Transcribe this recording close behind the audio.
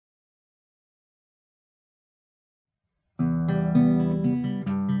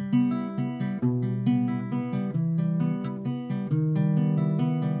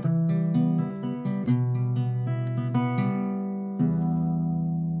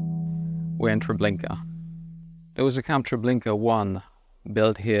we're in Treblinka. There was a Camp Treblinka 1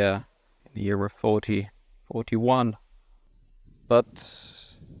 built here in the year of 41. But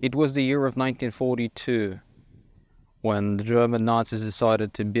it was the year of 1942 when the German Nazis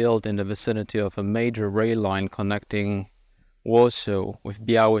decided to build in the vicinity of a major rail line connecting Warsaw with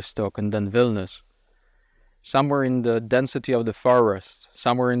Bialystok and then Vilnius. Somewhere in the density of the forest,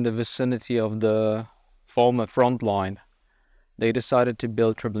 somewhere in the vicinity of the former front line, they decided to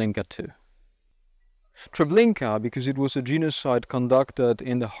build Treblinka 2. Treblinka, because it was a genocide conducted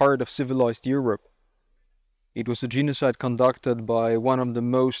in the heart of civilized Europe. It was a genocide conducted by one of the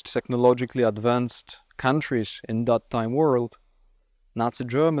most technologically advanced countries in that time world, Nazi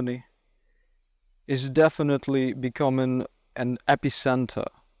Germany, is definitely becoming an epicenter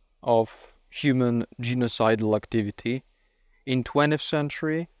of human genocidal activity in 20th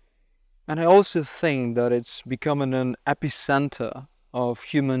century, and I also think that it's becoming an epicenter of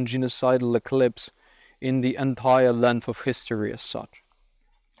human genocidal eclipse in the entire length of history as such.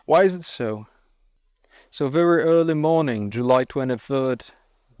 Why is it so? So very early morning, July 23rd,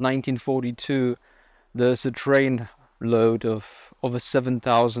 1942, there's a train load of over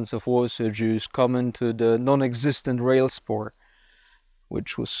 7,000 of Warsaw Jews coming to the non-existent rail spur,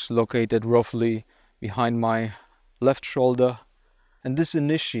 which was located roughly behind my left shoulder, and this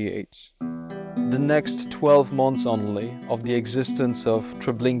initiates the next 12 months only of the existence of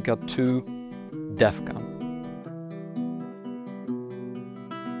Treblinka 2 death camp.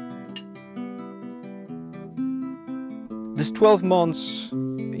 This 12 months,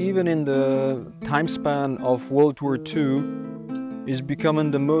 even in the time span of World War II, is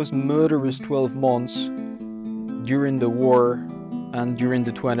becoming the most murderous 12 months during the war and during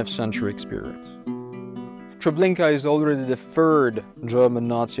the 20th century experience. Treblinka is already the third German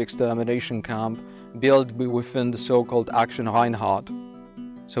Nazi extermination camp built within the so-called Aktion Reinhard.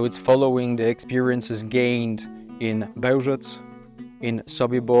 So it's following the experiences gained in Belzec, in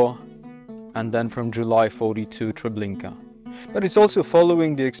Sobibor, and then from July 42 Treblinka. But it's also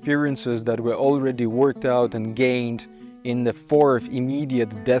following the experiences that were already worked out and gained in the fourth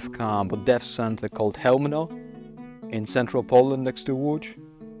immediate death camp or death center called Chełmno in central Poland next to Łódź.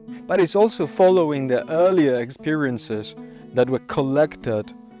 But it's also following the earlier experiences that were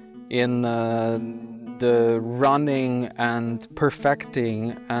collected in the running and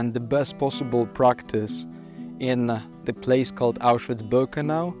perfecting and the best possible practice in the place called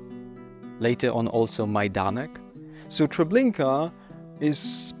Auschwitz-Birkenau, later on also Majdanek. So Treblinka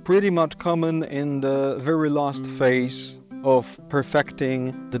is pretty much common in the very last phase of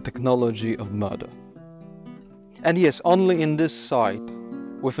perfecting the technology of murder. And yes, only in this site,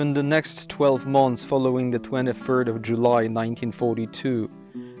 within the next 12 months following the 23rd of July 1942,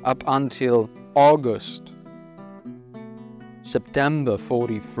 up until September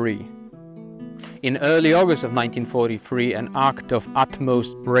 43. In early August of 1943, an act of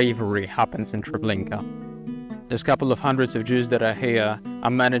utmost bravery happens in Treblinka. There's a couple of hundreds of Jews that are here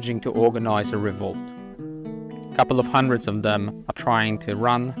are managing to organize a revolt. A couple of hundreds of them are trying to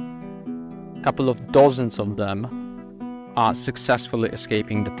run. A couple of dozens of them are successfully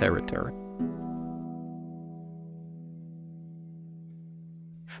escaping the territory.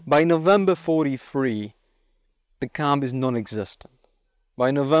 By November 43, the camp is non-existent.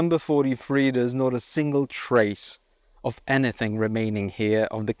 By November 43, there's not a single trace of anything remaining here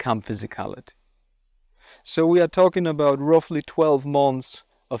of the camp physicality. So we are talking about roughly 12 months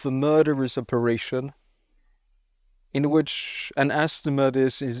of a murderous operation in which an estimate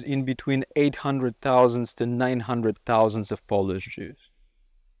is in between 800,000 to 900,000 of Polish Jews.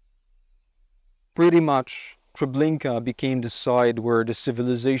 Pretty much, Treblinka became the site where the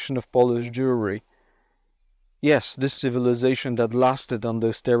civilization of Polish Jewry, yes, this civilization that lasted on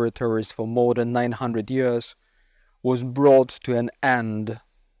those territories for more than 900 years, was brought to an end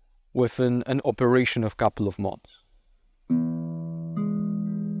within an operation of a couple of months.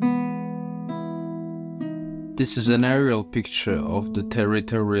 This is an aerial picture of the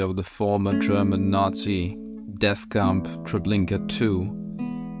territory of the former German Nazi death camp Treblinka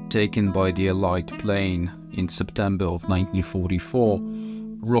 2, taken by the Allied plane in September of 1944,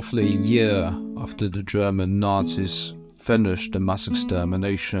 roughly a year after the German Nazis finished the mass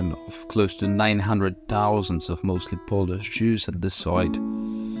extermination of close to 900,000 of mostly Polish Jews at this site.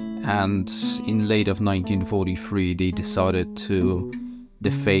 And in late of 1943 they decided to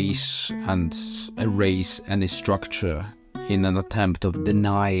deface and erase any structure in an attempt of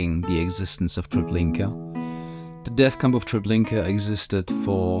denying the existence of Treblinka. The death camp of Treblinka existed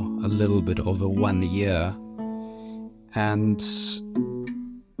for a little bit over 1 year, and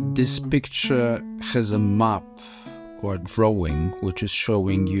this picture has a map or drawing, which is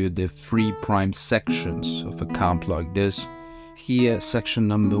showing you the 3 prime sections of a camp like this. Here, section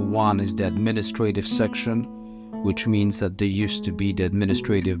number 1 is the administrative section, which means that there used to be the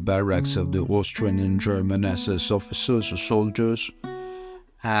administrative barracks of the Austrian and German SS officers or soldiers,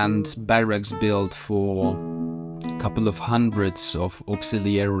 and barracks built for a couple of hundreds of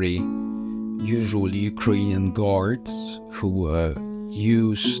auxiliary, usually Ukrainian guards, who were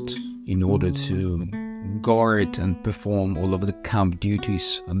used in order to guard and perform all of the camp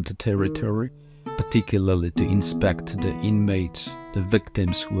duties on the territory, particularly to inspect the inmates, the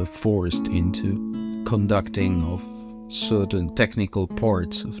victims who were forced into conducting of certain technical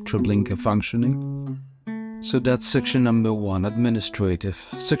parts of Treblinka functioning. So that's section number 1, administrative.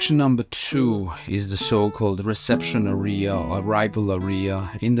 Section number 2 is the so-called reception area, arrival area.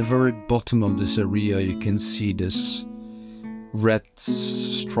 In the very bottom of this area you can see this red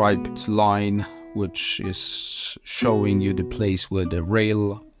striped line, which is showing you the place where the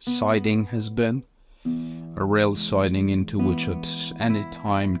rail siding has been. A rail siding into which at any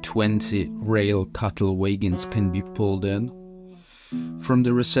time 20 rail cattle wagons can be pulled in. From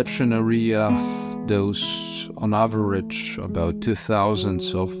the reception area, those on average about 2,000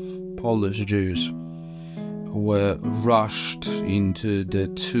 of Polish Jews were rushed into the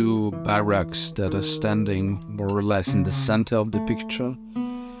 2 barracks that are standing more or less in the center of the picture.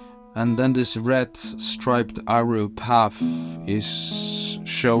 And then this red striped arrow path is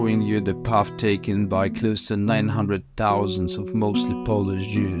showing you the path taken by close to 900,000 of mostly Polish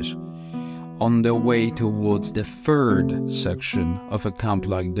Jews on their way towards the 3rd section of a camp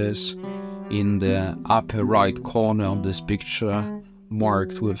like this, in the upper right corner of this picture,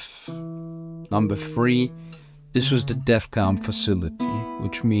 marked with number 3. This was the death camp facility,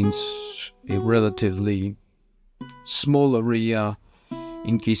 which means a relatively small area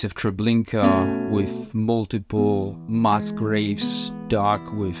in case of Treblinka, with multiple mass graves dug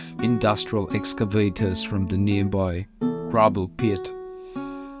with industrial excavators from the nearby gravel pit.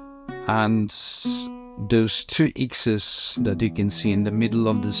 And those 2 X's that you can see in the middle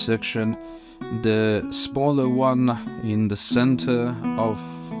of the section, the smaller one in the center of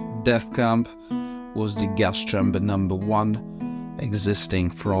death camp was the gas chamber number 1,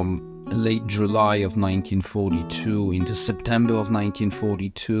 existing from late July of 1942 into September of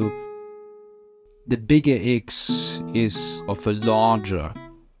 1942. The bigger X is of a larger,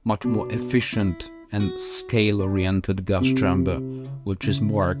 much more efficient and scale-oriented gas chamber, which is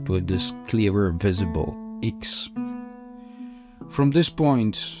marked with this clearer visible X. From this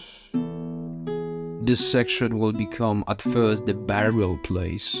point, this section will become at first the burial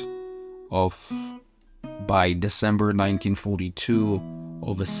place of, by December 1942,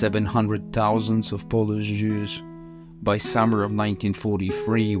 over 700,000 of Polish Jews. By summer of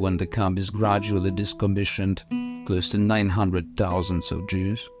 1943, when the camp is gradually decommissioned, close to 900,000 of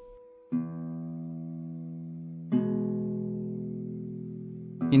Jews.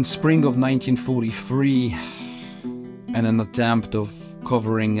 In spring of 1943, in an attempt of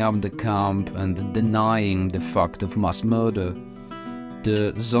covering up the camp and denying the fact of mass murder,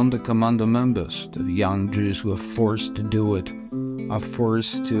 the Sonderkommando members, the young Jews who are forced to do it, are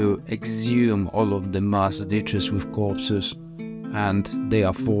forced to exhume all of the mass ditches with corpses, and they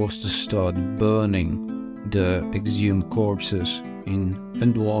are forced to start burning the exhumed corpses in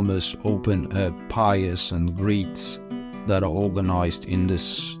enormous open-air pyres and grates that are organized in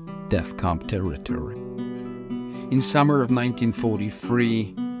this death camp territory. In summer of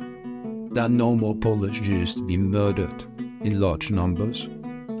 1943, there are no more Polish Jews to be murdered in large numbers.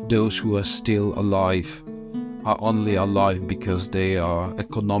 Those who are still alive are only alive because they are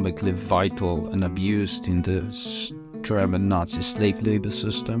economically vital and abused in the German Nazi slave labor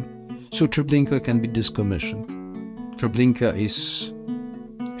system. So Treblinka can be decommissioned. Treblinka is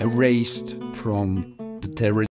erased from the territory